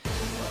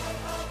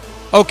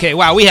Okay,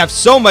 wow, we have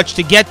so much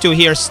to get to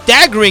here.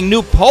 Staggering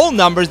new poll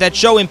numbers that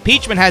show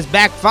impeachment has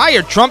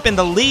backfired. Trump in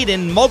the lead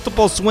in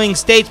multiple swing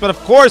states. But of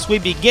course, we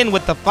begin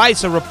with the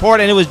FISA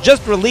report, and it was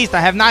just released. I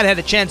have not had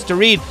a chance to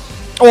read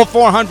all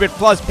 400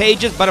 plus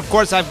pages, but of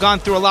course I've gone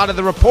through a lot of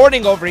the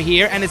reporting over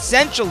here, and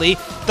essentially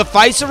the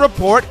FISA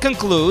report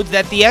concludes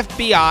that the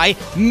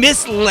FBI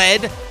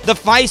misled the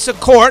FISA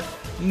court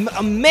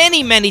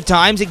many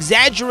times,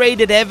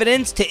 exaggerated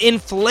evidence to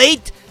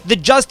inflate the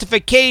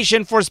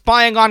justification for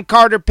spying on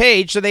Carter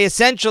Page. So they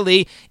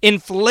essentially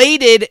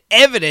inflated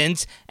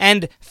evidence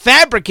and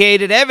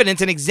fabricated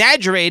evidence and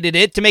exaggerated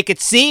it to make it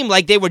seem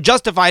like they were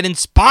justified in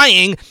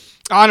spying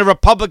on a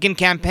Republican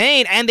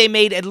campaign, and they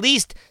made at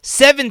least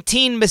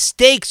 17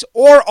 mistakes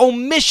or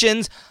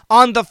omissions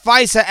on the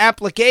FISA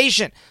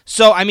application.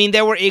 So, I mean,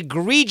 there were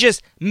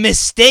egregious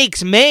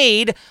mistakes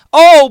made.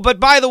 Oh, but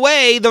by the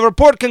way, the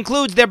report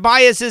concludes their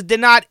biases did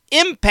not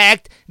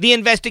impact the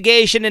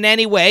investigation in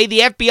any way. The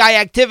FBI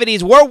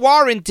activities were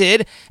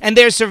warranted, and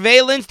their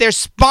surveillance, their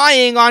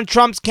spying on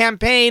Trump's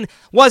campaign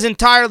was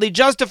entirely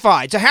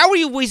justified. So how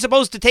are we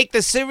supposed to take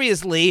this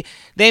seriously?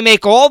 They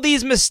make all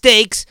these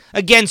mistakes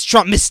against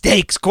Trump.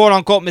 Mistakes,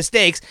 quote-unquote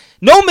mistakes.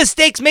 No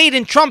mistakes made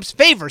in Trump's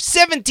favor.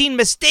 17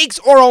 mistakes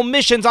or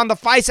omissions on the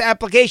FISA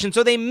application.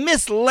 So they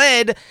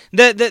misled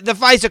the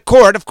FISA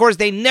court. Of course,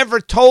 they never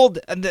told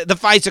the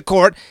FISA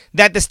court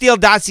that the Steele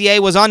dossier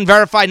was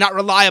unverified, not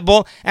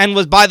reliable, and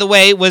was, by the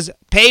way, was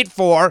paid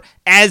for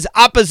as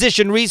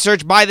opposition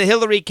research by the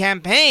Hillary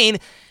campaign.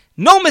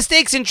 No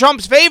mistakes in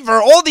Trump's favor.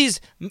 All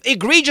these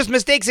egregious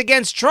mistakes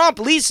against Trump.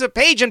 Lisa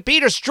Page and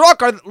Peter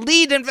Strzok are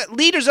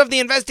leaders of the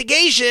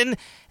investigation,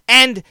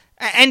 and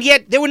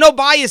yet there were no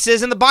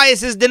biases, and the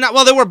biases did not,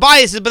 well, there were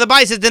biases, but the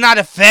biases did not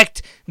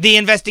affect the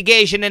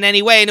investigation in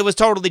any way, and it was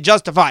totally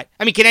justified.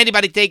 I mean, can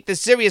anybody take this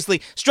seriously?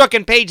 Strzok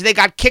and Page, they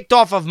got kicked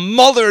off of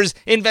Mueller's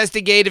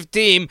investigative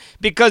team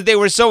because they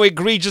were so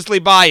egregiously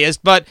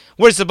biased, but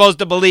we're supposed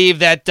to believe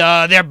that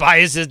their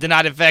biases did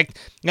not affect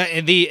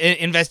the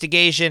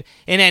investigation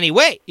in any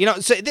way. You know,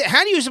 so how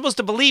are you supposed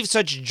to believe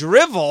such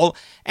drivel?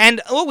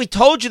 And, we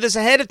told you this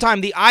ahead of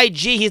time. The IG,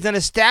 he's an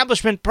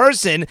establishment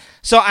person,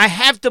 so I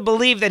have to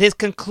believe that his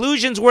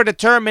conclusions were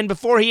determined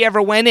before he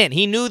ever went in.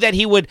 He knew that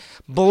he would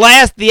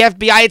blast the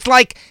FBI. It's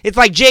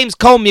like James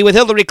Comey with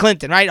Hillary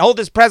Clinton, right? Hold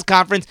this press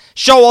conference,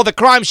 show all the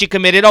crimes she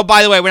committed. Oh,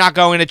 by the way, we're not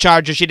going to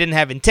charge her. She didn't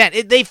have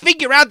intent. They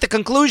figure out the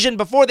conclusion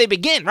before they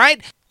begin, right?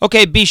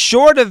 Okay, be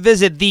sure to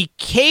visit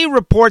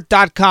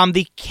thekreport.com.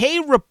 The K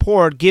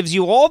Report gives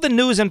you all the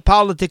news and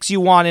politics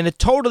you want in a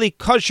totally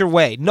kosher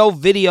way. No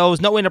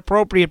videos, no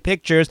inappropriate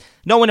pictures,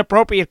 no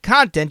inappropriate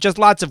content, just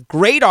lots of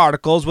great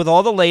articles with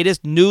all the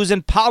latest news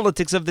and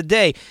politics of the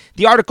day.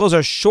 The articles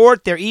are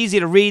short, they're easy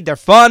to read, they're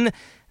fun.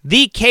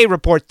 The K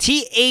Report,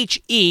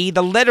 THE,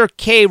 the letter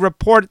K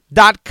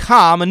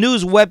Report.com, a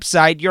news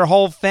website your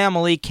whole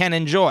family can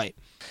enjoy.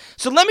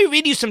 So let me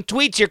read you some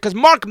tweets here, because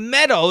Mark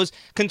Meadows,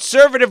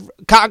 conservative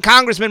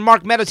Congressman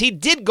Mark Meadows, he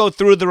did go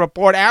through the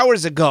report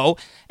hours ago,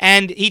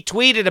 and he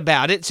tweeted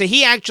about it. So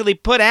he actually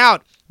put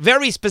out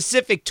very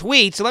specific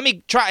tweets. So let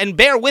me try and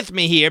bear with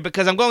me here,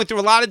 because I'm going through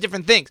a lot of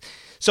different things.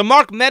 So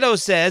Mark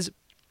Meadows says,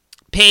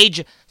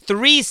 page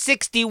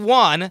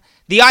 361,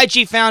 the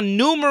IG found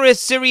numerous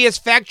serious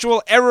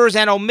factual errors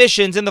and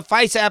omissions in the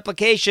FISA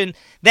application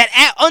that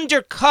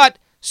undercut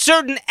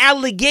certain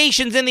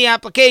allegations in the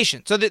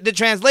application. So the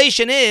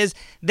translation is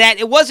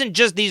that it wasn't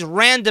just these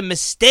random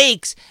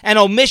mistakes and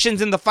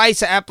omissions in the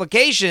FISA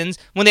applications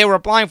when they were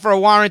applying for a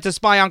warrant to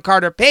spy on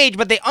Carter Page,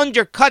 but they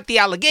undercut the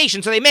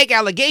allegations. So they make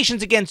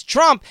allegations against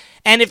Trump,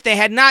 and if they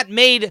had not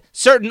made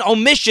certain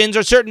omissions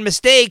or certain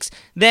mistakes,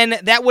 then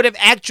that would have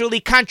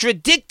actually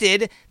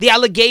contradicted the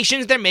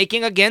allegations they're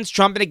making against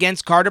Trump and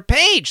against Carter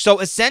Page. So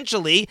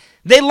essentially,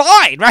 they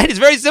lied, right? It's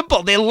very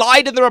simple. They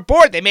lied in the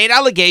report. They made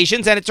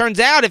allegations, and it turns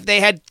out if they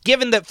had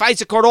given the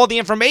FISA court all the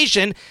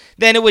information,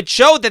 then it would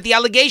show that the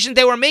allegations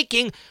they were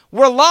making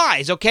were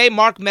lies, okay?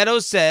 Mark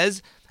Meadows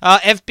says,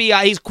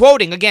 FBI, he's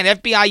quoting, again,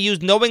 FBI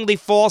used knowingly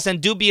false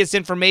and dubious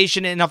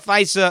information in a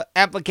FISA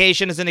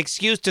application as an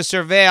excuse to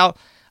surveil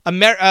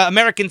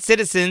American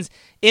citizens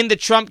in the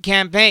Trump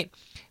campaign.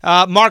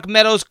 Mark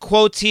Meadows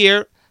quotes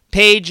here,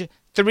 page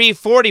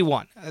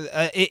 341.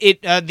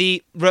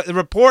 The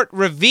report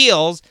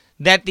reveals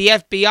that the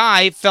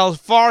FBI fell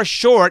far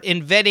short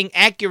in vetting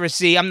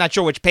accuracy. I'm not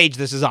sure which page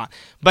this is on,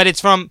 but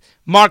it's from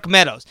Mark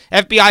Meadows.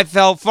 FBI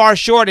fell far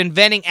short in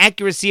vetting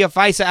accuracy of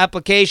FISA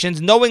applications,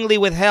 knowingly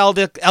withheld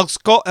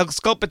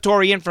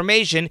exculpatory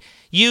information,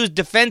 used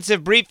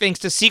defensive briefings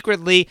to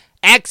secretly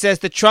access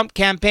the Trump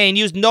campaign,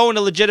 used known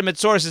and legitimate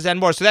sources,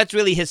 and more. So that's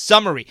really his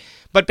summary.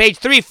 But page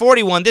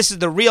 341, this is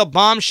the real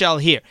bombshell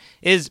here,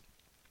 is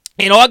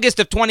in August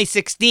of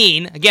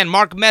 2016, again,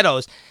 Mark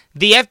Meadows,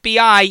 the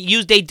FBI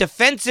used a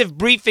defensive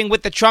briefing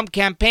with the Trump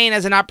campaign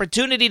as an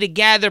opportunity to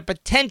gather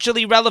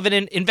potentially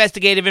relevant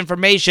investigative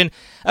information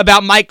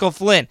about Michael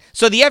Flynn.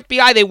 So the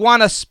FBI, they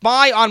want to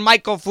spy on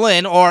Michael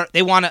Flynn, or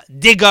they want to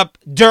dig up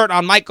dirt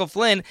on Michael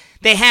Flynn.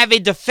 They have a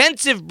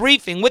defensive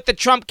briefing with the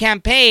Trump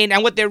campaign,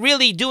 and what they're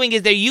really doing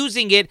is they're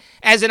using it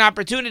as an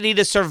opportunity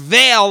to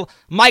surveil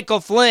Michael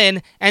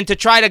Flynn and to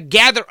try to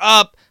gather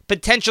up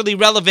potentially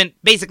relevant,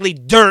 basically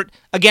dirt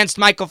against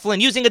Michael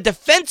Flynn, using a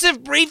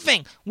defensive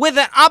briefing with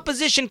an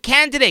opposition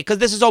candidate, because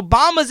this is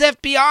Obama's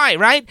FBI,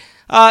 right?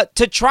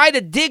 To try to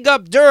dig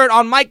up dirt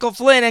on Michael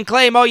Flynn and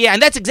claim, oh yeah,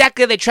 and that's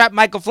exactly how they trapped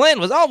Michael Flynn,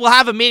 was, oh, we'll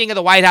have a meeting at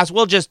the White House,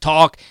 we'll just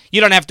talk,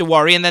 you don't have to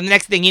worry, and then the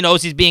next thing he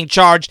knows, he's being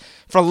charged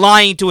for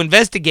lying to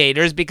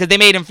investigators because they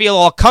made him feel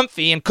all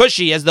comfy and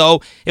cushy as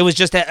though it was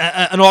just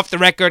an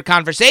off-the-record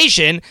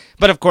conversation,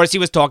 but of course he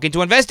was talking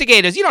to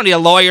investigators. You don't need a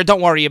lawyer,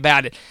 don't worry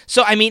about it.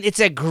 So, I mean, it's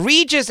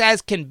egregious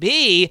as can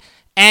be,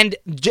 and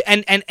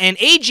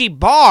A.G.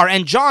 Barr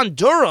and John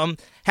Durham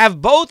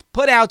have both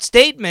put out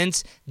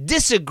statements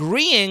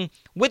disagreeing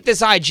with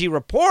this IG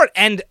report.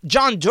 And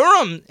John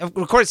Durham, of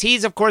course,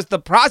 he's, of course, the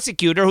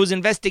prosecutor who's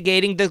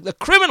investigating the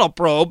criminal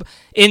probe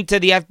into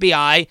the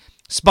FBI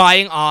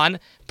spying on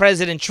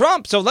President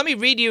Trump. So let me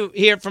read you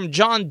here from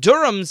John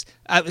Durham's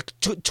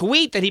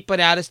tweet that he put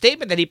out, a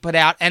statement that he put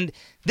out. And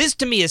this,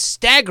 to me, is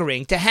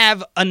staggering, to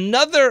have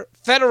another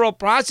federal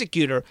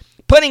prosecutor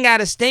putting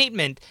out a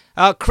statement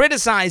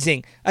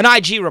criticizing an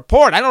IG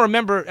report. I don't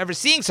remember ever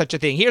seeing such a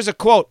thing. Here's a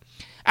quote.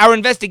 Our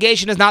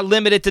investigation is not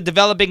limited to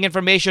developing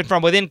information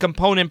from within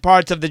component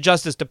parts of the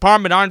Justice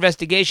Department. Our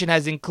investigation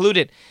has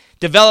included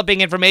developing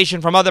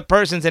information from other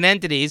persons and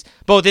entities,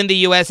 both in the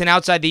U.S. and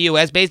outside the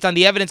U.S., based on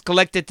the evidence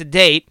collected to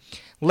date.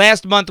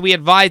 Last month, we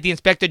advised the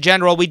Inspector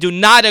General we do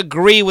not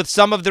agree with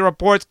some of the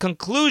report's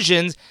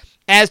conclusions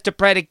as to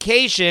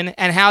predication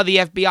and how the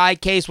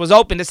FBI case was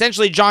opened.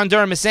 Essentially, John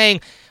Durham is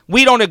saying,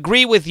 we don't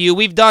agree with you.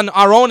 We've done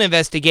our own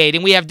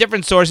investigating. We have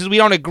different sources. We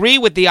don't agree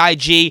with the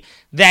IG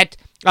that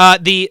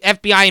the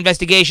FBI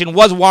investigation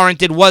was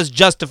warranted, was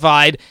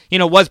justified,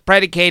 was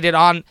predicated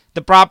on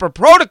the proper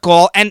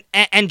protocol. And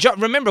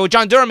remember, what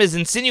John Durham is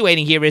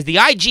insinuating here is the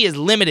IG is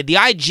limited. The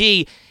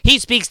IG, he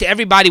speaks to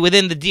everybody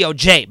within the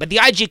DOJ, but the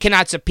IG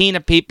cannot subpoena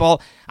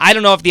people. I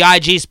don't know if the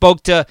IG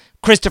spoke to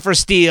Christopher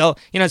Steele,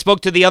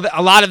 spoke to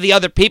a lot of the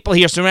other people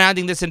here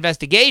surrounding this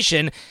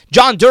investigation.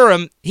 John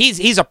Durham,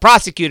 he's a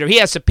prosecutor. He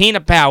has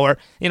subpoena power.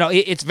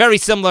 It's very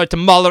similar to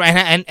Mueller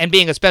and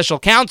being a special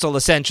counsel,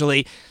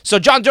 essentially. So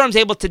John Durham's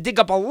able to dig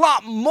up a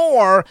lot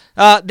more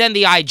than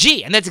the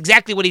IG, and that's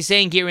exactly what he's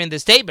saying here in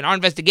this statement. Our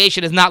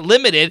investigation is not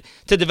limited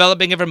to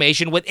developing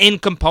information within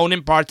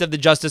component parts of the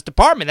Justice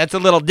Department. That's a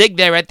little dig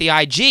there at the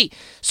IG.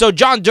 So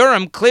John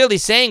Durham clearly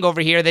saying over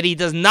here that he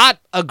does not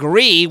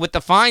agree with the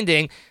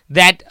finding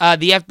that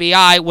the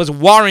FBI was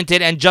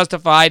warranted and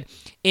justified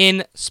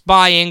in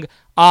spying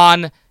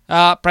on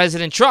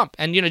President Trump.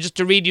 And, just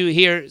to read you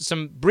here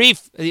some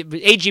brief,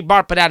 A.G.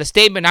 Barr put out a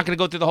statement, not going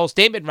to go through the whole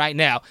statement right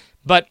now,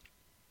 but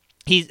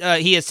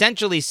he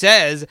essentially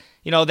says,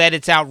 that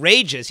it's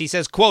outrageous. He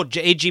says, quote,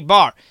 A.G.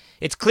 Barr,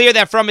 it's clear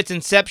that from its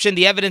inception,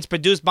 the evidence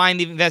produced by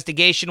the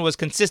investigation was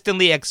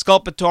consistently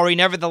exculpatory.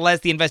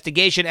 Nevertheless, the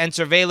investigation and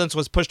surveillance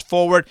was pushed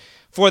forward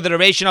for the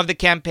duration of the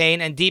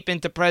campaign and deep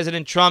into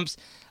President Trump's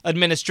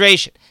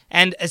administration.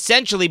 And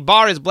essentially,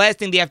 Barr is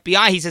blasting the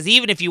FBI. He says,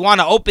 even if you want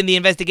to open the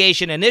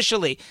investigation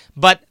initially,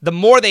 but the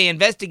more they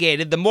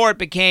investigated, the more it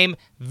became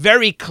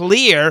very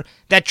clear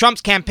that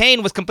Trump's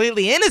campaign was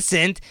completely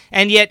innocent.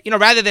 And yet,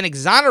 rather than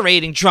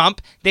exonerating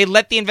Trump, they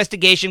let the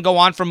investigation go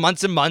on for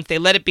months and months. They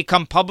let it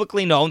become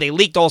publicly known. They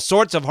leaked all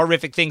sorts of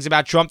horrific things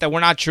about Trump that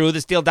were not true,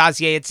 the Steele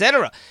dossier,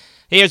 etc.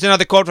 Here's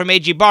another quote from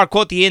A.G. Barr.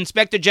 Quote, the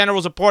Inspector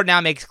General's report now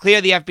makes clear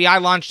the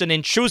FBI launched an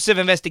intrusive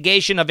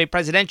investigation of a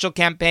presidential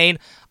campaign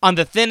on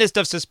the thinnest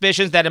of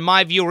suspicions that, in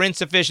my view, are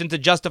insufficient to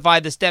justify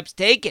the steps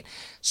taken.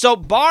 So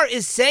Barr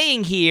is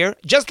saying here,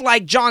 just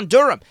like John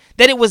Durham,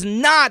 that it was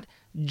not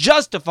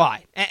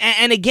justified.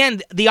 And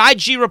again, the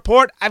IG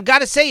report, I've got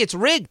to say, it's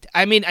rigged.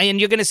 I mean, and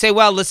you're going to say,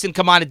 well, listen,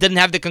 come on, it didn't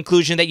have the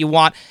conclusion that you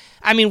want.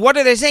 I mean, what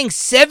are they saying?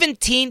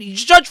 17, you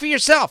judge for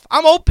yourself.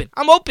 I'm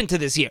open to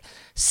this here.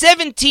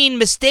 17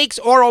 mistakes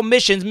or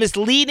omissions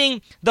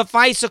misleading the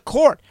FISA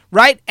court,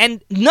 right?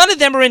 And none of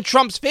them are in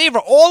Trump's favor.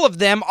 All of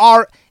them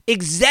are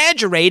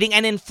exaggerating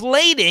and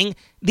inflating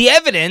the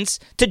evidence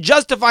to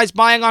justify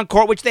spying on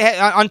Trump, which they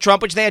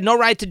had no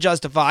right to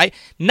justify,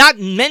 not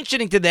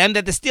mentioning to them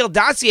that the Steele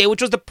dossier,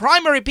 which was the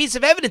primary piece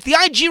of evidence, the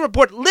IG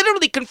report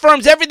literally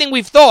confirms everything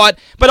we've thought,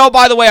 but oh,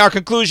 by the way, our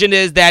conclusion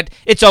is that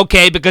it's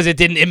okay because it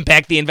didn't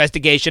impact the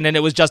investigation and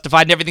it was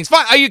justified and everything's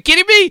fine. Are you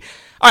kidding me?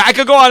 All right, I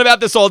could go on about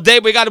this all day.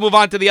 We got to move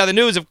on to the other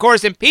news. Of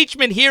course,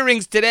 impeachment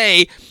hearings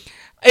today.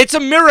 It's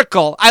a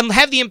miracle. I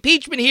have the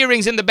impeachment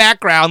hearings in the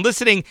background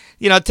listening,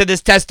 to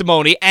this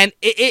testimony, and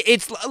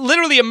it's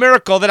literally a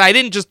miracle that I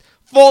didn't just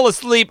fall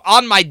asleep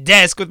on my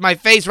desk with my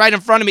face right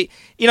in front of me,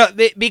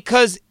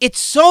 because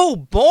it's so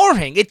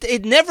boring.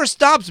 It never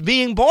stops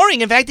being boring.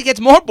 In fact, it gets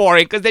more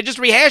boring because they're just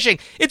rehashing.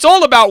 It's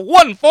all about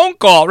one phone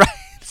call, right?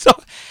 So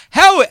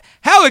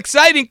how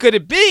exciting could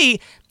it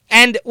be?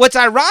 And what's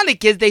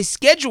ironic is they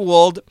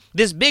scheduled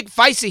this big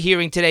FISA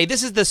hearing today.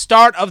 This is the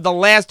start of the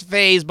last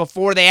phase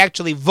before they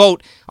actually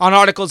vote on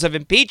articles of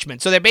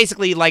impeachment. So they're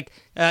basically like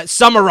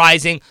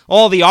summarizing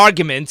all the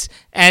arguments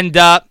and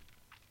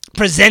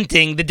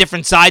presenting the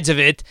different sides of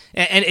it.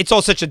 And it's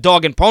all such a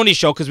dog and pony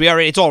show because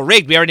it's all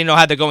rigged. We already know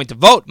how they're going to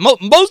vote.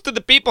 Most of the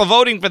people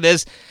voting for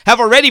this have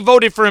already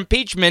voted for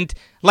impeachment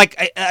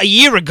like a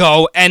year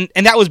ago, and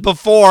that was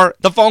before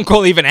the phone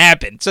call even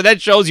happened. So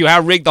that shows you how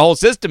rigged the whole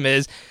system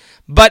is.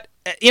 But,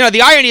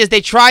 the irony is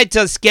they tried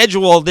to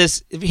schedule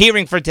this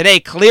hearing for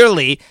today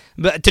clearly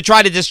to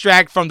try to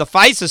distract from the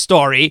FISA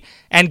story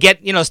and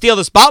get, steal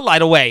the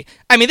spotlight away.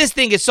 I mean, this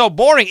thing is so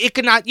boring. You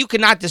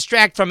cannot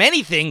distract from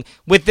anything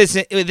with this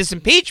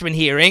impeachment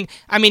hearing.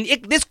 I mean,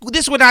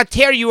 this would not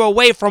tear you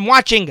away from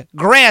watching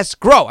grass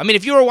grow. I mean,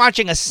 if you were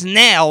watching a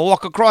snail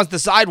walk across the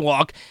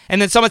sidewalk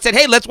and then someone said,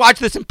 hey, let's watch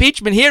this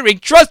impeachment hearing,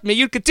 trust me,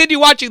 you'd continue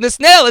watching the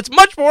snail. It's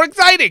much more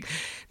exciting.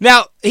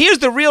 Now, here's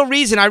the real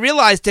reason I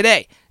realized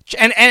today.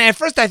 And at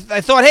first I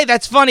thought, hey,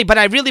 that's funny, but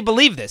I really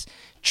believe this.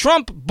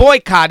 Trump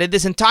boycotted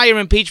this entire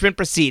impeachment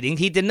proceeding.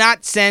 He did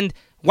not send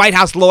White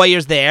House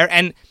lawyers there,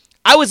 and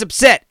I was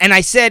upset. And I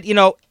said,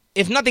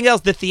 if nothing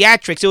else, the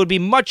theatrics, it would be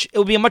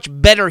a much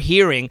better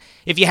hearing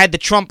if you had the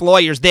Trump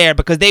lawyers there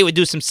because they would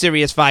do some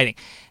serious fighting.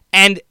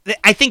 And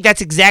I think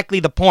that's exactly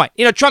the point.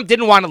 Trump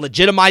didn't want to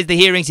legitimize the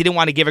hearings. He didn't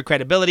want to give it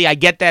credibility. I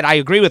get that. I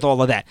agree with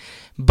all of that.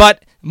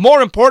 But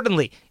more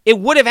importantly, it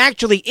would have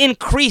actually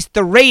increased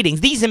the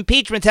ratings. These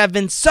impeachments have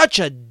been such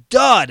a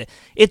dud.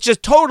 It's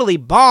just totally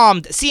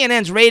bombed.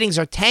 CNN's ratings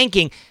are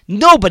tanking.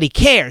 Nobody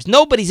cares.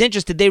 Nobody's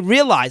interested. They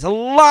realize, a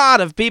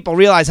lot of people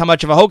realize how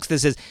much of a hoax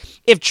this is.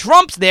 If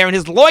Trump's there and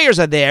his lawyers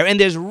are there and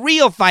there's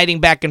real fighting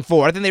back and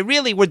forth and they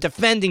really were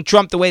defending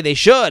Trump the way they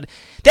should,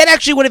 that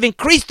actually would have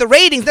increased the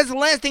ratings. That's the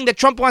last thing that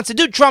Trump wants to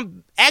do.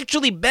 Trump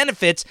actually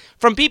benefits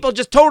from people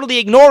just totally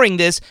ignoring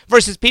this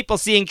versus people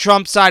seeing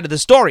Trump's side of the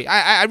story.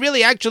 I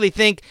really actually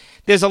think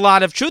there's a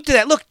lot of truth to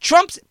that. Look,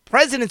 Trump's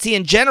presidency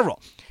in general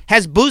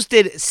has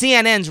boosted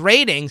CNN's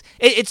ratings.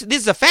 This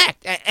is a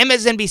fact.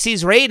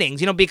 MSNBC's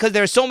ratings, because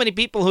there are so many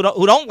people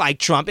who don't like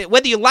Trump.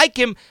 Whether you like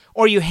him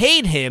or you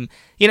hate him,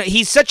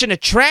 he's such an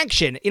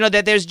attraction,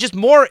 that there's just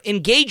more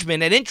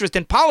engagement and interest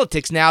in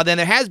politics now than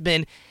there has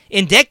been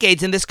in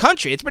decades in this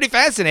country. It's pretty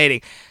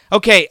fascinating.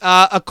 Okay,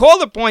 a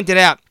caller pointed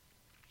out,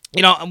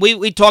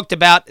 we talked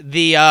about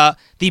the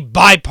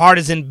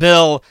bipartisan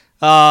bill,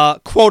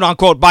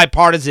 quote-unquote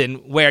bipartisan,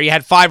 where you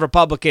had 5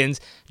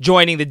 Republicans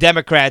joining the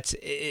Democrats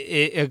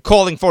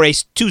calling for a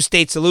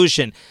two-state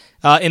solution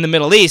in the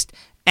Middle East.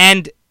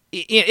 And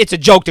it's a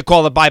joke to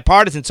call it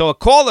bipartisan. So a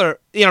caller,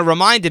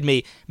 reminded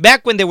me,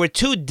 back when there were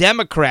 2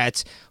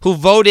 Democrats who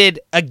voted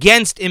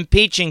against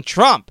impeaching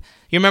Trump.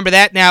 You remember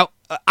that? Now,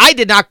 I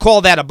did not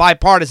call that a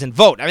bipartisan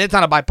vote. I mean, it's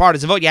not a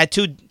bipartisan vote. You had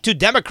two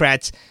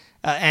Democrats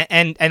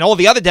and all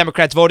the other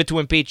Democrats voted to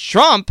impeach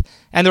Trump,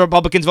 and the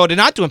Republicans voted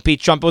not to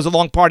impeach Trump. It was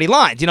along party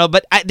lines,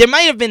 But there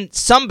might have been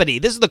somebody.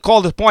 This is the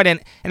caller's point,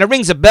 and it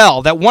rings a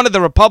bell that one of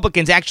the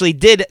Republicans actually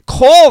did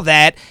call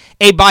that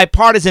a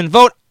bipartisan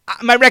vote.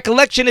 My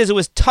recollection is it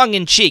was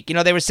tongue-in-cheek.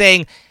 They were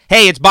saying,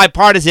 hey, it's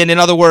bipartisan. In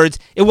other words,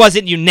 it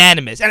wasn't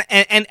unanimous. And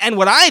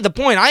the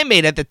point I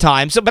made at the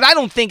time, but I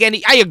don't think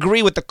I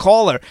agree with the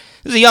caller.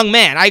 This is a young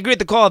man. I agree with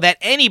the caller that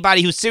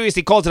anybody who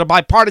seriously calls it a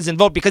bipartisan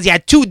vote because you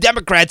had 2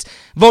 Democrats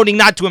voting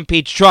not to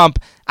impeach Trump,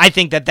 I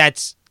think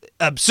that's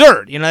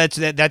absurd.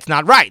 That's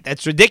not right.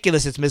 That's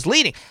ridiculous. It's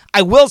misleading.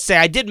 I will say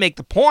I did make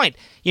the point,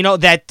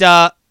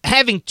 that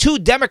having 2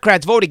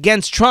 Democrats vote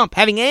against Trump,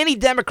 having any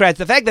Democrats,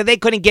 the fact that they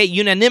couldn't get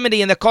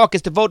unanimity in the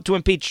caucus to vote to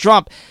impeach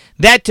Trump,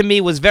 that to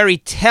me was very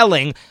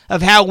telling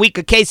of how weak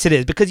a case it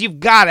is, because you've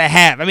got to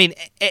have,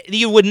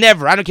 you would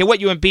never, I don't care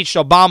what you impeached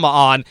Obama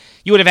on,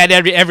 you would have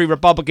had every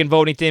Republican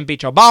voting to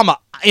impeach Obama,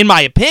 in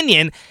my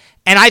opinion,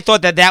 and I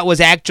thought that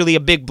was actually a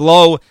big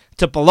blow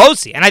to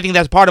Pelosi. And I think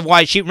that's part of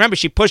why she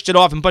pushed it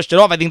off.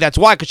 I think that's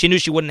why, because she knew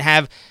she wouldn't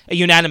have a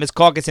unanimous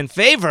caucus in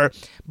favor.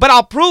 But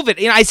I'll prove it.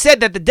 I said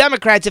that the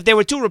Democrats, if there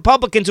were 2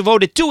 Republicans who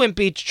voted to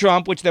impeach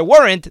Trump, which there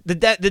weren't,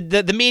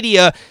 the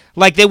media,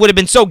 they would have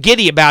been so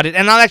giddy about it.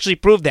 And I'll actually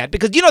prove that.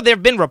 Because, there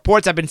have been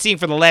reports I've been seeing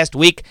for the last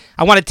week.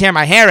 I want to tear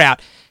my hair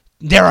out.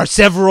 There are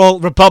several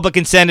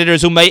Republican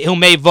senators who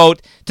may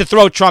vote to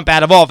throw Trump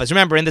out of office.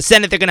 Remember, in the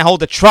Senate, they're going to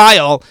hold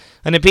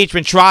an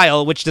impeachment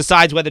trial, which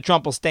decides whether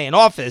Trump will stay in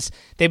office.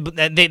 They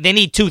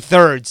need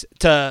 2/3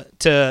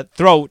 to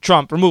throw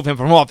Trump, remove him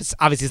from office.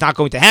 Obviously, it's not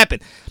going to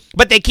happen.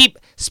 But they keep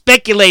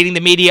speculating, the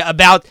media,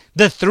 about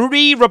the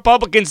 3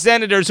 Republican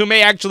senators who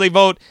may actually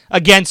vote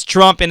against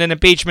Trump in an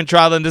impeachment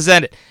trial in the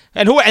Senate.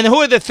 And who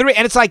are the 3?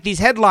 And it's like these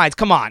headlines.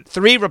 Come on,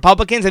 3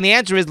 Republicans, and the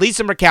answer is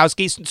Lisa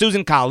Murkowski,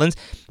 Susan Collins,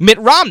 Mitt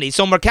Romney.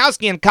 So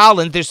Murkowski and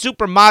Collins, they're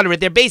super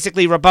moderate. They're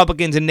basically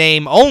Republicans in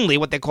name only,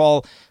 what they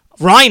call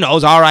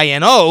rhinos,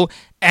 R-I-N-O.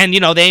 And,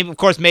 they, of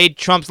course, made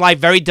Trump's life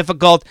very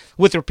difficult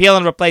with repeal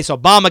and replace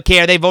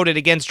Obamacare. They voted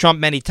against Trump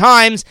many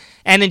times.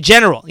 And in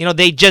general,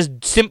 they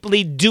just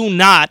simply do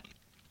not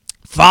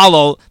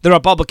follow the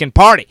Republican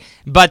Party.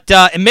 But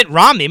Mitt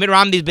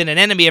Romney's been an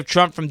enemy of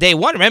Trump from day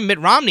one. Remember, Mitt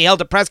Romney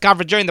held a press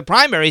conference during the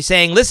primary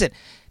saying, listen,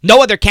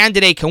 no other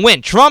candidate can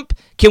win. Trump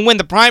can win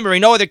the primary.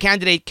 No other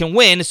candidate can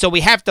win. So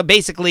we have to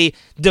basically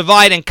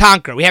divide and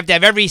conquer. We have to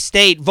have every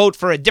state vote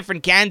for a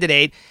different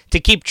candidate to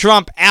keep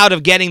Trump out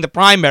of getting the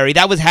primary.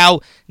 That was how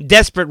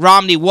desperate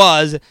Romney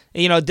was,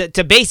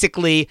 to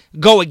basically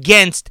go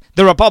against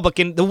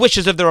the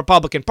wishes of the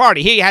Republican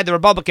Party. Here you had the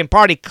Republican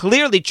Party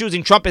clearly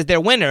choosing Trump as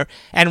their winner.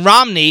 And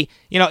Romney,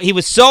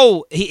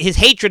 his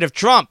hatred of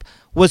Trump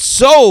was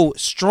so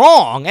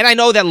strong, and I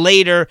know that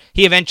later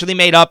he eventually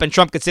made up and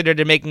Trump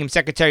considered making him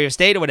Secretary of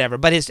State or whatever,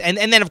 but and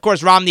then of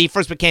course Romney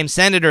first became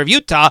Senator of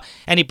Utah,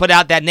 and he put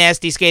out that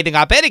nasty scathing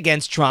op-ed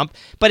against Trump,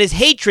 but his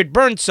hatred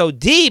burned so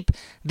deep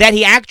that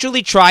he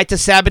actually tried to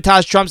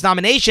sabotage Trump's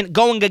nomination,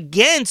 going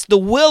against the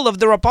will of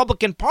the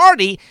Republican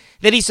Party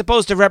that he's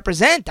supposed to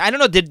represent. I don't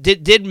know,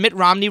 did Mitt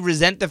Romney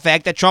resent the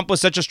fact that Trump was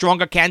such a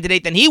stronger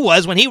candidate than he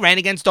was when he ran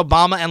against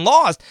Obama and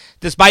lost,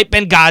 despite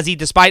Benghazi,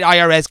 despite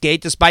IRS Gate,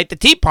 despite the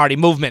Tea Party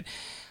movement?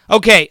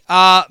 Okay,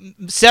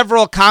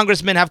 several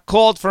congressmen have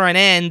called for an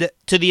end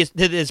to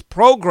this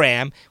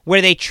program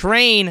where they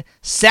train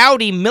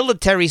Saudi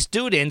military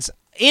students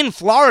in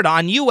Florida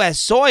on U.S.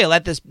 soil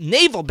at this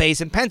naval base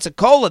in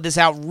Pensacola, this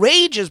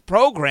outrageous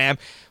program.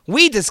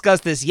 We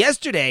discussed this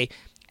yesterday,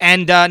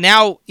 and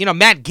now,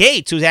 Matt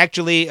Gaetz, who's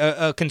actually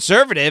a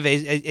conservative,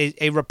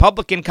 a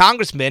Republican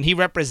congressman, he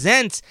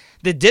represents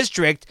the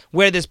district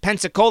where this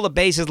Pensacola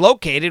base is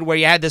located, where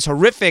you had this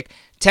horrific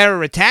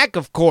terror attack,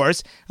 of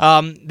course,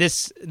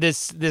 this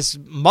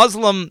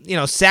Muslim,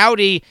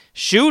 Saudi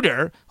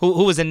shooter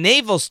who was a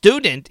naval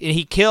student.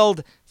 He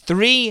killed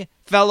 3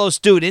 fellow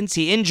students.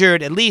 He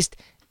injured at least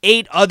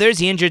 8 others.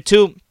 He injured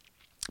 2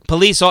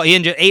 police. He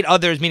injured 8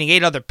 others, meaning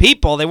 8 other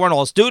people. They weren't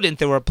all students.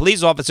 They were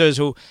police officers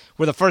who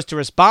were the first to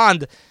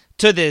respond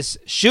to this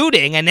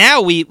shooting. And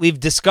now we've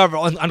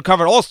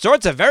uncovered all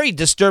sorts of very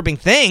disturbing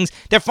things.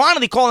 They're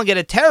finally calling it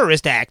a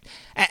terrorist act.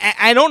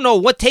 I don't know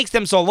what takes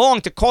them so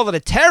long to call it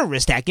a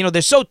terrorist act.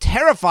 They're so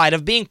terrified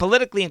of being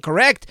politically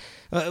incorrect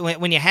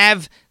when you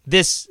have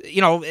this,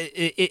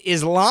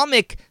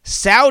 Islamic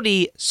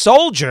Saudi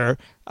soldier,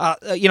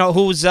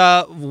 who's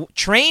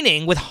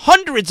training with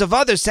hundreds of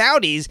other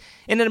Saudis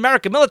in an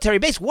American military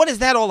base. What is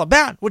that all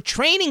about? We're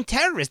training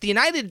terrorists. The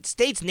United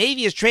States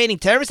Navy is training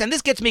terrorists, and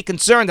this gets me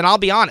concerned, and I'll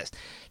be honest.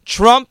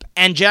 Trump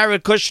and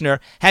Jared Kushner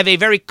have a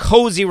very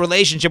cozy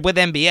relationship with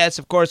MBS,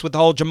 of course, with the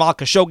whole Jamal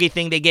Khashoggi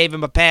thing. They gave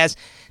him a pass.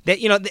 That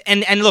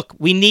and look,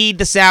 we need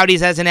the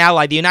Saudis as an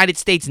ally. The United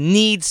States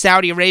needs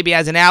Saudi Arabia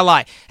as an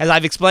ally. As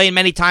I've explained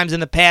many times in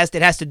the past,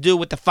 it has to do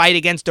with the fight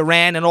against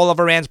Iran and all of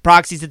Iran's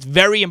proxies. It's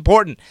very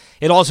important.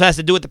 It also has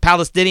to do with the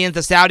Palestinians. The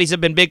Saudis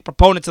have been big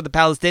proponents of the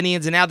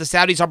Palestinians, and now the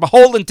Saudis are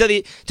beholden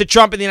to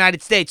Trump and the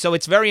United States. So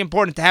it's very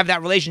important to have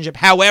that relationship.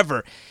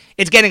 However,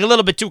 it's getting a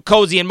little bit too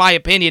cozy, in my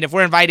opinion, if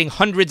we're inviting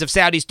hundreds of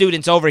Saudi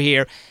students over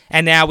here,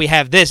 and now we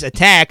have this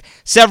attack.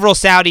 Several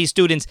Saudi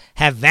students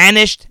have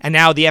vanished, and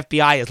now the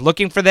FBI is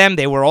looking for them.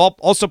 They were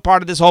also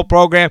part of this whole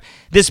program.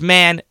 This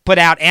man put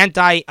out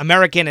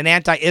anti-American and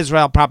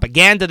anti-Israel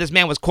propaganda. This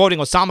man was quoting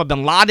Osama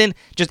bin Laden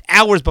just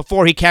hours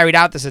before he carried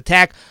out this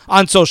attack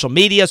on social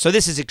media. So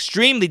this is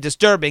extremely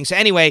disturbing. So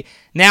anyway,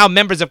 now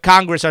members of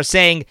Congress are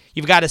saying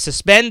you've got to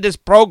suspend this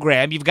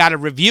program, you've got to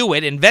review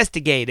it,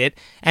 investigate it,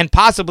 and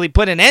possibly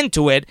put an end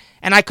to it.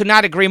 And I could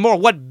not agree more.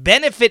 What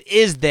benefit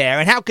is there,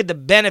 and how could the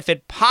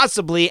benefit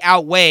possibly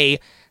outweigh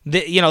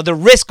the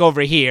risk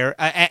over here?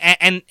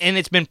 And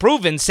it's been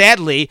proven,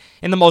 sadly,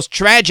 in the most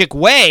tragic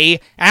way.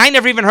 And I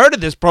never even heard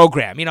of this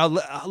program.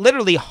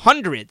 Literally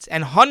hundreds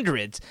and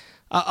hundreds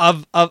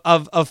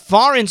of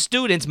foreign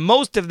students,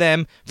 most of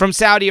them from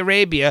Saudi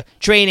Arabia,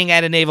 training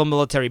at a naval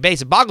military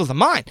base. It boggles the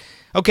mind.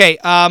 Okay,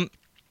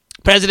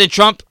 President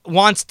Trump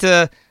wants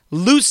to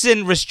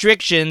loosen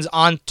restrictions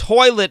on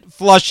toilet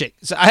flushing.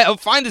 So I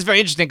find this very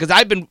interesting because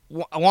I've been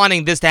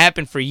wanting this to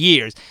happen for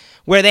years,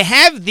 where they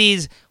have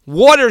these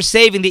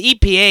water-saving, the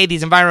EPA,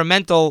 these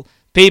environmental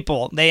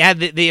people, they have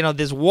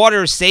this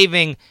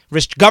water-saving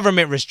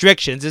government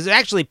restrictions. It's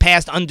actually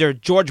passed under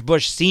George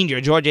Bush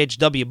Sr., George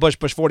H.W. Bush,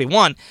 Bush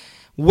 41,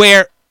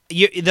 where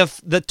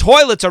the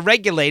toilets are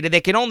regulated. They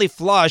can only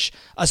flush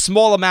a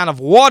small amount of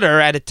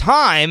water at a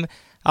time,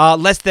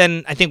 less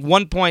than, I think,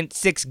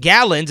 1.6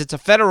 gallons. It's a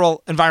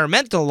federal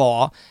environmental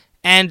law.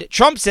 And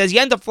Trump says you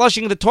end up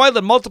flushing the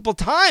toilet multiple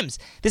times.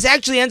 This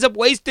actually ends up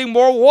wasting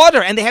more water.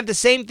 And they have the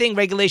same thing,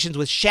 regulations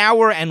with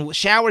showers and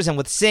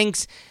with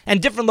sinks. And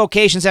different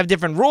locations have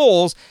different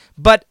rules.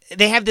 But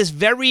they have this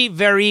very,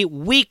 very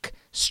weak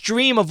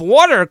stream of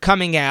water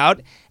coming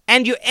out.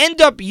 And you end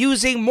up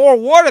using more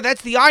water.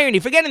 That's the irony.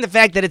 Forgetting the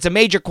fact that it's a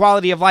major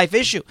quality of life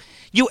issue.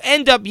 You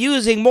end up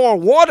using more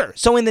water.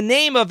 So in the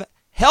name of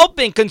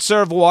helping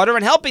conserve water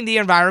and helping the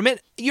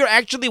environment, you're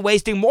actually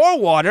wasting more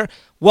water.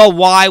 Well,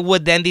 why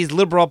would then these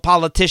liberal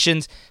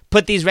politicians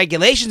put these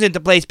regulations into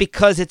place?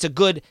 Because it's a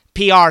good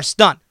PR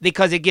stunt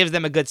because it gives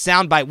them a good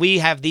soundbite. We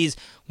have these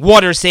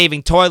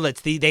water-saving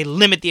toilets. They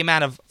limit the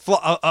amount of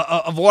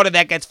water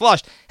that gets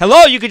flushed.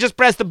 Hello, you could just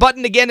press the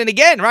button again and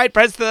again, right?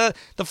 Press the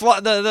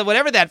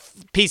whatever that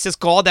piece is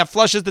called that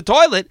flushes the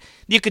toilet.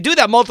 You could do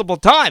that multiple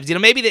times.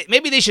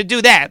 Maybe they should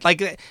do that.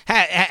 Like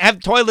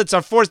have toilets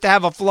are forced to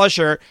have a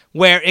flusher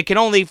where it can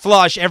only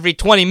flush every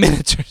 20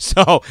 minutes or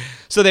so.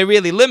 So they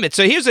really limit.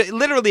 So here's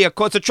literally a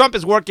quote. So Trump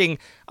is working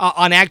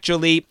on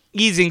actually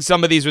easing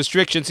some of these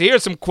restrictions. So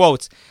here's some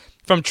quotes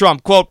from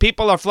Trump. Quote,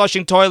 people are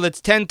flushing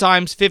toilets 10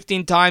 times,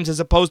 15 times as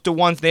opposed to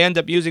once. They end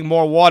up using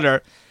more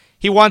water.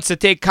 He wants to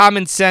take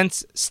common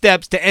sense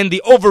steps to end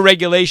the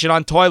overregulation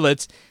on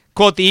toilets.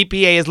 Quote, the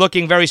EPA is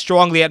looking very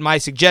strongly at my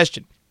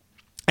suggestion.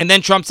 And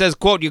then Trump says,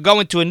 quote, you go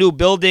into a new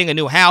building, a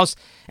new house,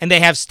 and they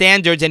have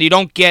standards and you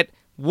don't get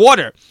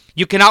water.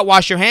 You cannot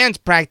wash your hands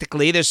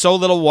practically. There's so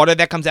little water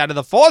that comes out of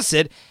the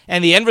faucet,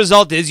 and the end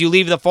result is you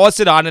leave the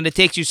faucet on, and it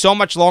takes you so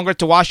much longer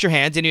to wash your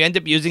hands, and you end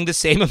up using the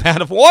same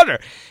amount of water.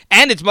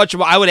 And it's much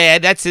more, I would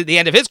add, that's the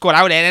end of his quote,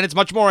 I would add, and it's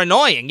much more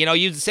annoying.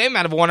 Use the same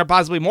amount of water,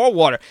 possibly more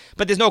water.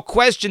 But there's no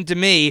question to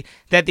me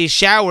that these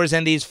showers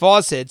and these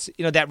faucets,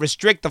 that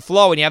restrict the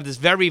flow, and you have this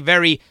very,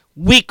 very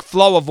weak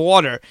flow of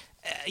water,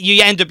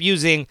 you end up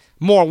using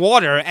more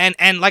water.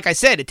 And like I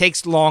said, it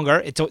takes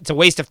longer. It's a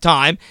waste of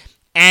time.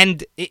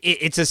 And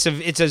it's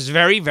a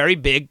very, very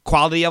big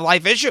quality of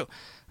life issue.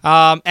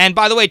 And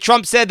by the way,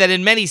 Trump said that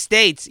in many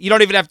states, you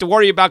don't even have to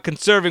worry about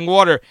conserving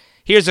water.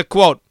 Here's a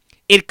quote.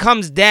 It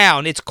comes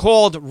down. It's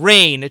called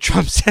rain.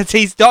 Trump says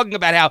he's talking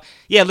about how,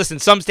 listen,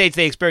 some states,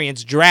 they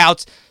experience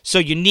droughts, so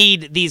you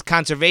need these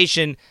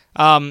conservation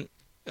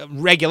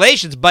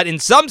regulations. But in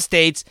some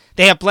states,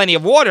 they have plenty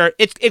of water.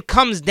 It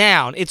comes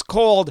down. It's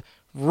called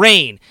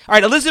rain. All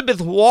right,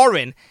 Elizabeth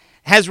Warren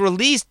has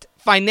released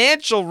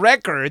financial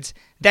records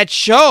that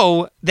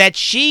show that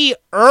she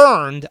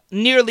earned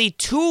nearly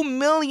 $2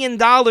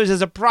 million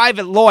as a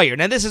private lawyer.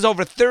 Now, this is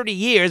over 30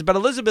 years, but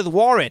Elizabeth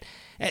Warren,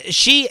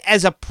 she,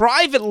 as a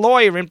private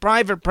lawyer in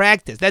private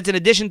practice, that's in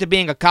addition to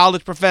being a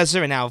college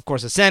professor and now, of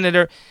course, a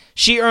senator,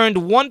 she earned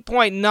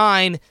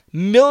 $1.9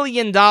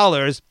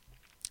 million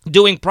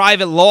doing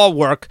private law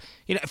work.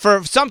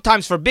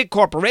 Sometimes for big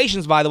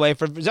corporations, by the way,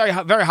 for very,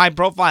 very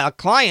high-profile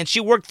clients. She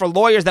worked for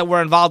lawyers that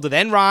were involved with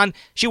Enron.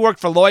 She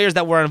worked for lawyers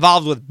that were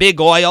involved with big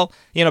oil,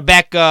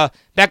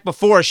 back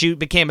before she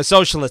became a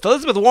socialist.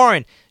 Elizabeth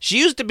Warren, she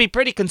used to be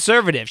pretty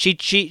conservative. She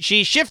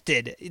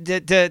shifted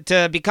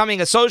to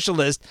becoming a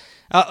socialist,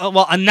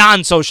 a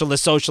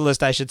non-socialist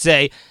socialist, I should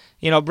say,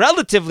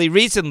 relatively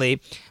recently.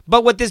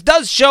 But what this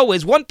does show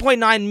is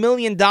 $1.9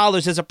 million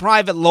as a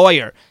private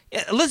lawyer.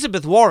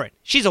 Elizabeth Warren,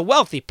 she's a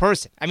wealthy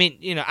person. I mean,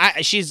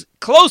 she's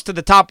close to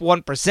the top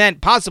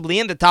 1%, possibly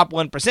in the top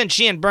 1%.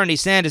 She and Bernie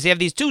Sanders, you have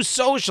these two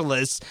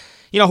socialists,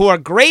 who are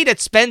great at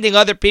spending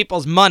other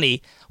people's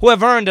money, who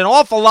have earned an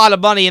awful lot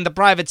of money in the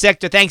private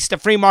sector thanks to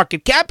free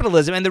market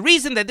capitalism. And the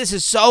reason that this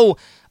is so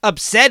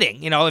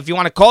upsetting, if you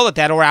want to call it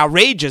that, or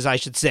outrageous, I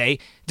should say,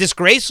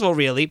 disgraceful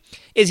really,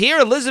 is here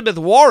Elizabeth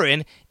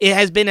Warren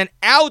has been an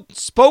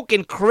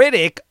outspoken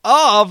critic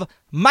of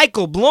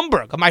Michael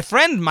Bloomberg, my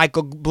friend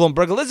Michael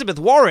Bloomberg. Elizabeth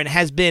Warren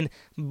has been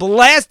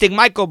blasting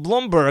Michael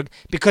Bloomberg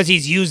because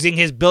he's using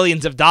his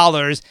billions of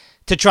dollars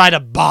to try to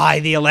buy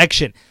the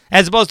election,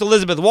 as opposed to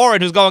Elizabeth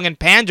Warren, who's going and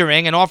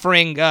pandering and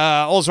offering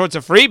all sorts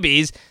of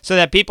freebies so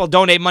that people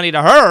donate money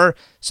to her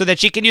so that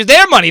she can use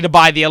their money to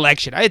buy the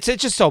election. It's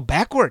just so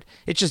backward.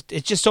 It's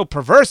just so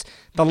perverse,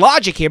 the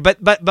logic here.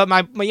 But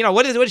my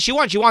what does she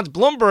want? She wants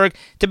Bloomberg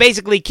to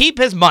basically keep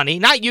his money,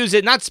 not use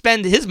it, not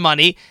spend his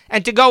money,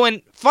 and to go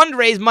and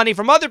fundraise money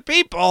from other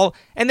people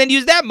and then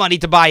use that money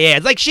to buy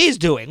ads like she's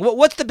doing.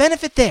 What's the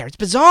benefit there? It's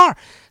bizarre.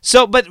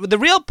 So, but the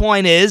real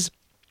point is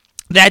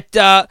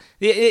that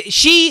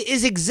she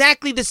is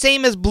exactly the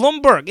same as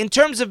Bloomberg in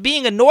terms of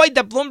being annoyed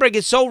that Bloomberg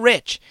is so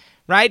rich,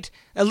 right?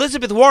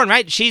 Elizabeth Warren,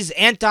 right? She's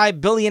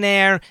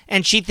anti-billionaire,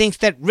 and she thinks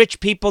that rich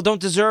people don't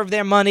deserve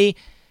their money.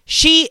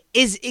 She's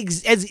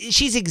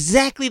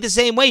exactly the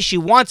same way. She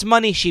wants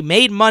money. She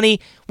made money.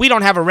 We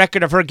don't have a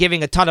record of her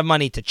giving a ton of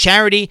money to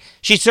charity.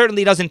 She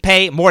certainly doesn't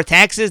pay more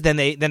taxes than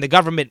the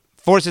government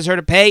forces her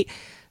to pay.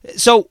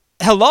 So,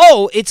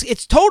 hello,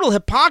 it's total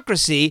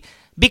hypocrisy.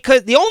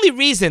 Because the only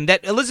reason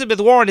that Elizabeth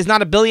Warren is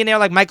not a billionaire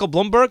like Michael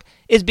Bloomberg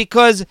is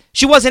because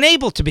she wasn't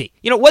able to be.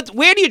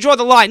 Where do you draw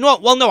the line? No,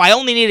 I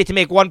only needed to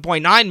make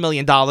 $1.9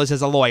 million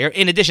as a lawyer,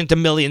 in addition to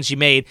millions she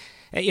made,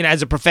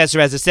 as a professor,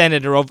 as a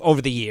senator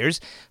over the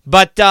years.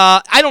 But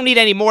I don't need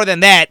any more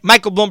than that.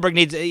 Michael Bloomberg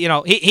needs,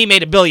 he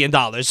made $1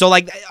 billion. So,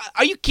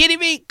 are you kidding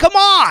me? Come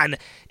on.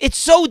 It's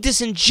so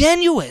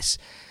disingenuous.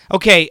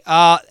 Okay,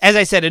 as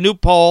I said, a new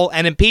poll,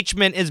 and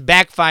impeachment is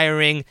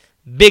backfiring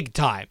big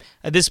time.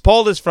 This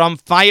poll is from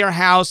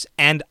Firehouse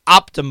and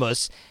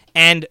Optimus,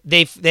 and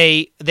they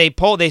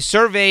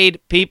surveyed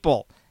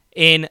people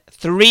in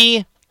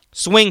three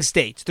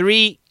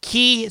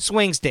key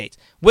swing states: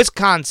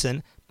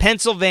 Wisconsin,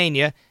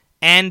 Pennsylvania,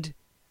 and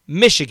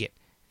Michigan.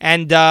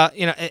 And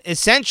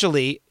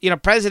essentially,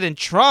 President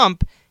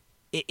Trump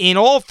in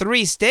all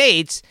three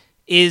states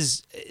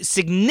is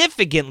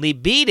significantly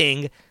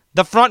beating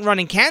the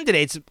front-running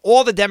candidates,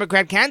 all the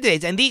Democrat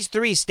candidates. And these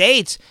 3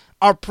 states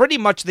are pretty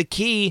much the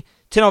key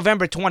to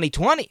November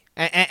 2020.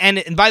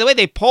 And by the way,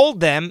 they polled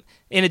them,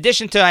 in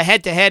addition to a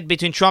head-to-head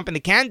between Trump and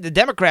the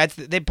Democrats,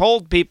 they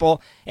polled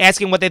people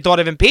asking what they thought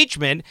of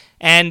impeachment,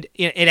 and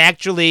it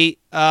actually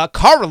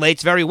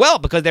correlates very well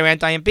because they're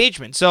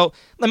anti-impeachment. So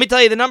let me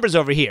tell you the numbers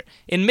over here.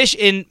 In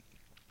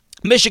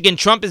Michigan,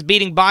 Trump is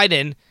beating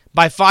Biden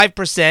by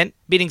 5%,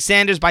 beating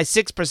Sanders by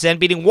 6%,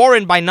 beating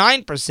Warren by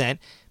 9%,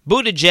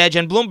 Buttigieg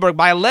and Bloomberg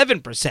by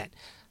 11%.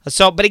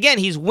 So, but again,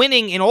 he's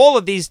winning in all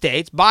of these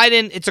states.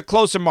 Biden, it's a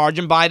closer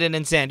margin, Biden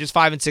and Sanders,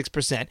 5 and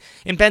 6%.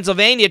 In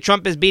Pennsylvania,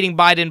 Trump is beating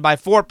Biden by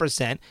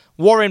 4%,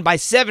 Warren by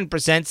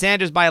 7%,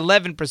 Sanders by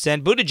 11%,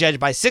 Buttigieg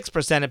by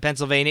 6% in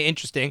Pennsylvania,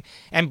 interesting,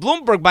 and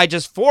Bloomberg by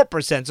just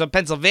 4%. So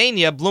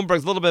Pennsylvania,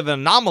 Bloomberg's a little bit of an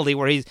anomaly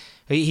where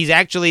he's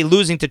actually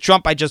losing to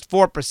Trump by just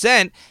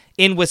 4%.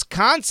 In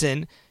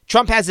Wisconsin,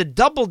 Trump has a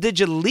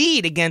double-digit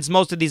lead against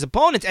most of these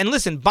opponents. And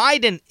listen,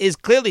 Biden is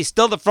clearly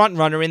still the front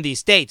runner in these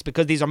states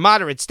because these are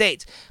moderate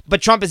states.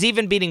 But Trump is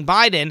even beating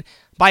Biden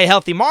by a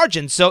healthy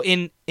margin. So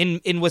in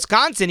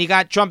Wisconsin, you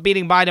got Trump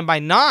beating Biden by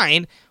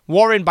 9,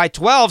 Warren by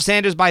 12,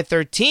 Sanders by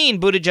 13,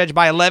 Buttigieg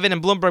by 11,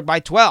 and Bloomberg by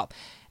 12.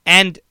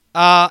 And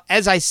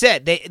as I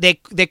said,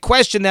 they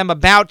questioned them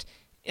about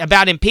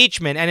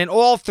impeachment. And in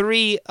all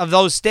 3 of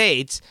those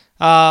states,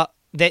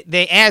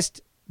 they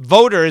asked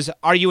voters,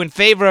 are you in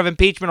favor of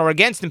impeachment or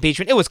against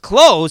impeachment? It was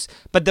close,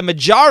 but the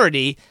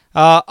majority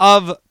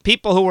of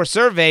people who were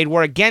surveyed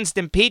were against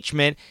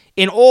impeachment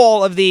in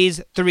all of these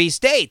 3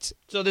 states.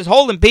 So this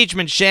whole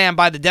impeachment sham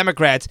by the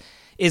Democrats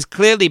is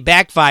clearly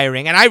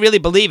backfiring, and I really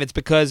believe it's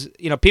because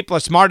people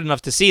are smart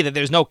enough to see that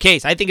there's no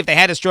case. I think if they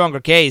had a stronger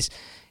case,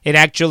 it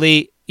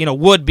actually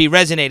would be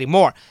resonating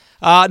more.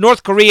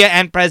 North Korea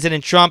and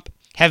President Trump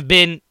have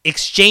been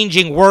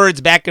exchanging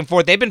words back and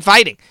forth. They've been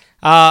fighting.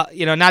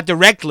 Not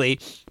directly,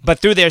 but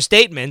through their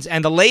statements.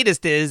 And the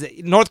latest is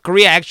North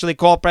Korea actually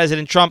called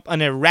President Trump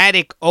an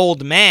erratic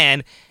old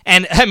man.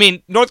 And, I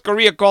mean, North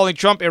Korea calling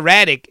Trump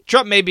erratic.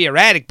 Trump may be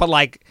erratic, but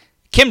like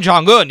Kim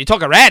Jong-un, you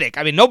talk erratic.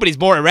 I mean, nobody's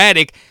more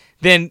erratic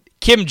than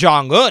Kim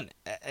Jong-un.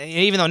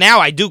 Even though now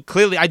I do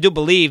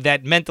believe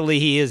that mentally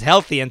he is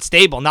healthy and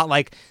stable, not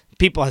like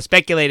people have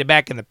speculated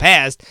back in the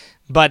past.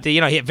 But,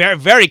 he's a very,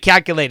 very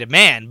calculated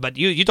man. But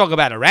you talk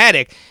about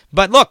erratic.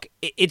 But look,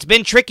 it's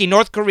been tricky.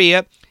 North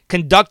Korea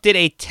conducted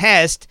a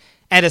test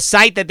at a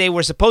site that they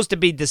were supposed to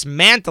be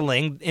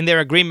dismantling in their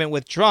agreement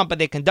with Trump, but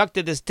they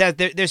conducted this test.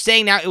 They're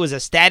saying now it was a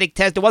static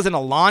test. It wasn't a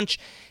launch.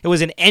 It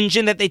was an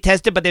engine that they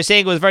tested, but they're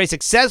saying it was very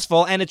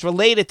successful, and it's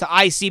related to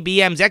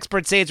ICBMs.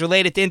 Experts say it's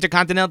related to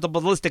intercontinental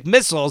ballistic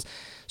missiles,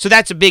 so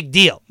that's a big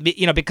deal,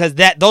 because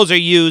those are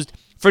used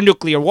for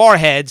nuclear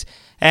warheads,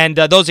 and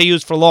those are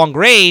used for long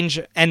range,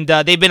 and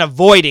they've been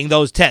avoiding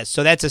those tests.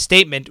 So that's a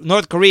statement.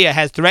 North Korea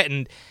has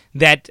threatened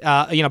that,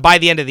 by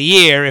the end of the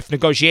year, if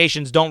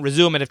negotiations don't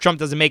resume and if Trump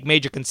doesn't make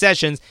major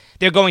concessions,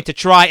 they're going to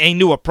try a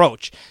new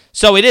approach.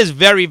 So it is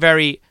very,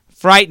 very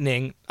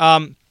frightening.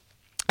 And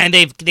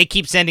they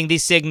keep sending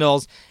these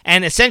signals.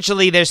 And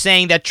essentially they're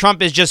saying that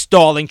Trump is just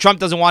stalling. Trump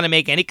doesn't want to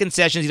make any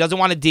concessions. He doesn't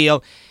want to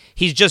deal.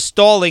 He's just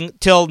stalling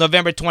till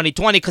November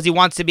 2020 because he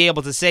wants to be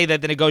able to say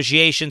that the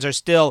negotiations are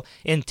still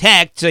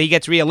intact so he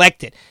gets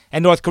reelected.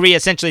 And North Korea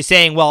essentially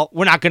saying, well,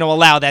 we're not going to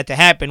allow that to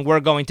happen. We're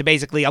going to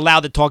basically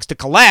allow the talks to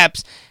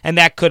collapse, and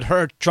that could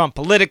hurt Trump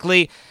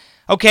politically.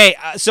 Okay,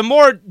 some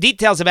more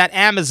details about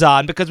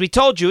Amazon, because we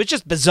told you it's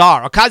just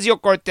bizarre.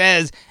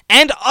 Ocasio-Cortez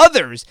and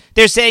others,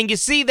 they're saying, you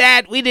see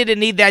that? We didn't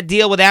need that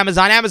deal with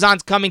Amazon.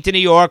 Amazon's coming to New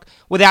York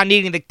without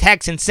needing the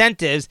tax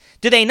incentives.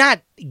 Do they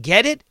not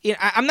get it?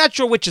 I'm not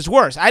sure which is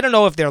worse. I don't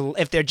know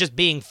if they're just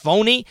being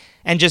phony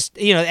and just,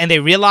 and they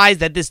realize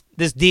that this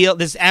deal,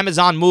 this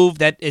Amazon move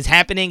that is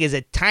happening is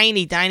a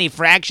tiny, tiny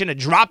fraction, a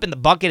drop in the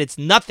bucket. It's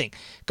nothing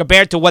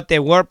compared to what they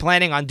were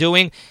planning on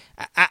doing.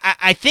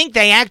 I think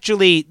they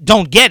actually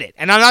don't get it,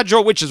 and I'm not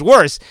sure which is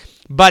worse,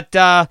 but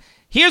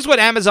here's what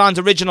Amazon's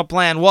original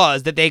plan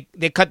was, that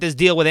they cut this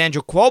deal with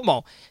Andrew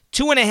Cuomo.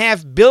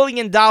 $2.5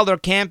 billion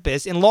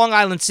campus in Long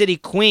Island City,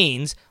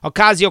 Queens,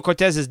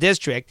 Ocasio-Cortez's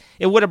district.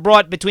 It would have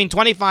brought between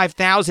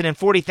 25,000 and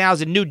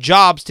 40,000 new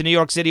jobs to New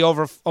York City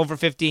over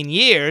 15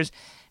 years,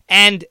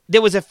 and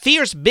there was a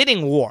fierce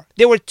bidding war.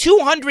 There were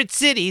 200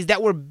 cities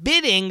that were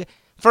bidding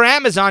for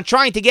Amazon,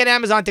 trying to get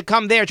Amazon to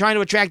come there, trying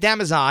to attract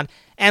Amazon.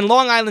 And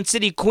Long Island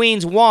City,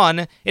 Queens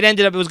won.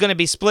 It was going to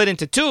be split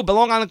into 2, but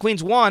Long Island,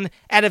 Queens won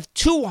out of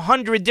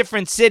 200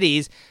 different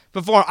cities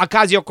before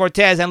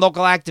Ocasio-Cortez and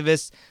local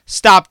activists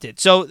stopped it.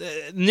 So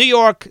New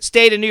York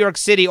State and New York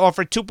City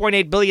offered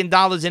 $2.8 billion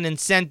in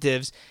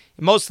incentives,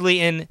 mostly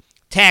in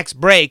tax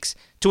breaks,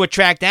 to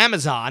attract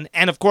Amazon.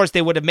 And, of course,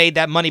 they would have made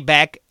that money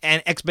back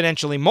and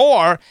exponentially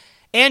more.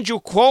 Andrew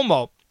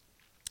Cuomo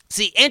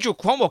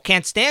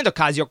can't stand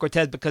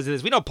Ocasio-Cortez because of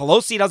this. We know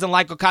Pelosi doesn't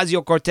like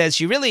Ocasio-Cortez.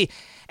 She really,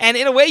 and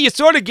in a way, you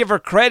sort of give her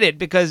credit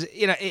because,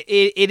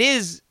 it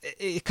is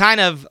kind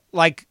of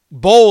like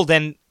bold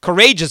and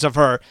courageous of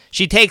her.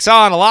 She takes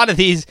on a lot of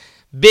these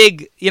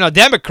big,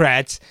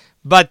 Democrats,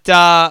 but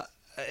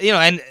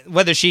and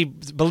whether she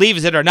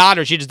believes it or not,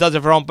 or she just does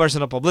it for her own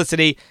personal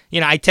publicity,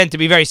 I tend to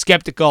be very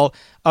skeptical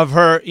of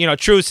her,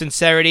 true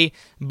sincerity.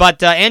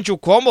 But Andrew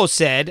Cuomo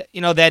said,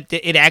 that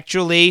it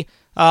actually,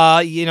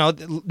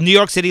 New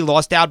York City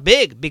lost out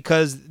big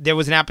because there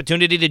was an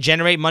opportunity to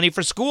generate money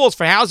for schools,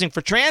 for housing,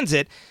 for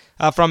transit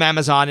from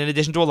Amazon, in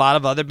addition to a lot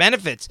of other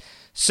benefits.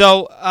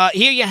 So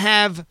here you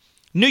have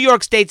New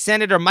York State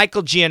Senator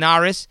Michael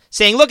Gianaris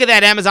saying, look at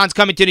that, Amazon's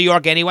coming to New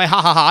York anyway.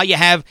 Ha, ha, ha. You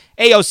have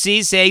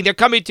AOC saying they're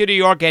coming to New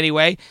York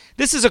anyway.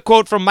 This is a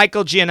quote from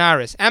Michael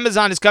Gianaris.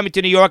 Amazon is coming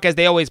to New York as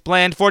they always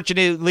planned.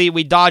 Fortunately,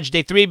 we dodged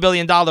a $3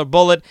 billion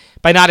bullet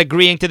by not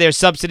agreeing to their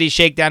subsidy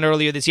shakedown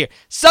earlier this year.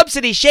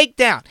 Subsidy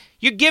shakedown.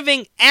 You're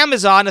giving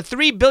Amazon a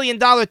 $3 billion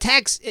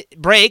tax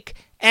break,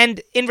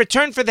 and in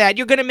return for that,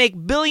 you're going to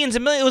make billions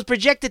and millions. It was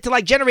projected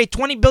to generate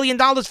 $20 billion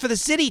for the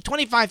city,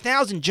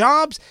 25,000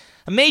 jobs.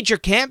 A major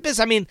campus.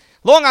 I mean,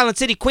 Long Island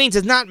City, Queens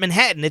is not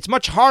Manhattan. It's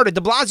much harder.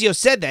 De Blasio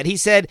said that. He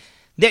said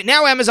that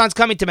now Amazon's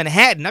coming to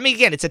Manhattan. I mean,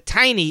 again, it's a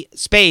tiny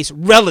space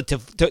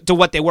relative to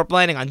what they were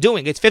planning on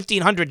doing. It's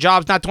 1,500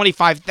 jobs, not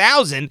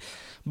 25,000.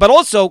 But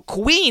also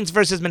Queens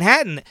versus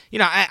Manhattan.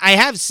 I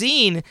have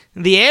seen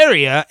the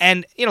area,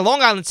 and,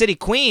 Long Island City,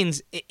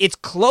 Queens, it's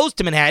close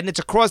to Manhattan. It's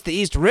across the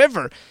East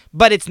River,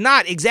 but it's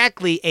not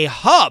exactly a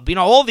hub.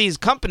 All these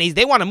companies,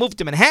 they want to move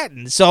to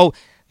Manhattan. So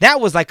that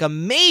was like a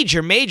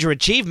major, major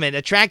achievement,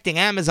 attracting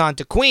Amazon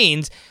to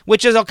Queens,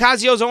 which is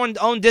Ocasio's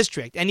own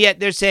district. And yet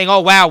they're saying,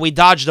 oh, wow, we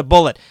dodged a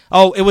bullet.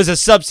 Oh, it was a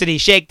subsidy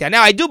shakedown.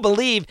 Now, I do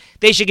believe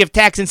they should give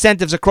tax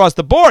incentives across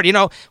the board.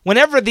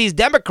 Whenever these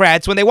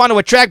Democrats, when they want to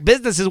attract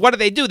businesses, what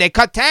do? They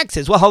cut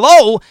taxes. Well,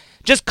 hello.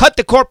 Just cut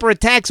the corporate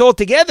tax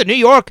altogether. New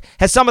York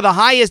has some of the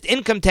highest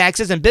income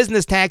taxes and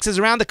business taxes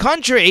around the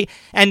country,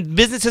 and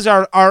businesses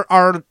are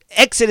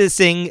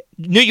exodusing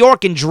New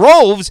York in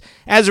droves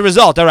as a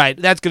result. All right,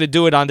 that's going to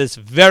do it on this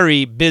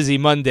very busy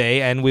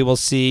Monday, and we will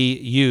see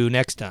you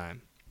next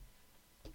time.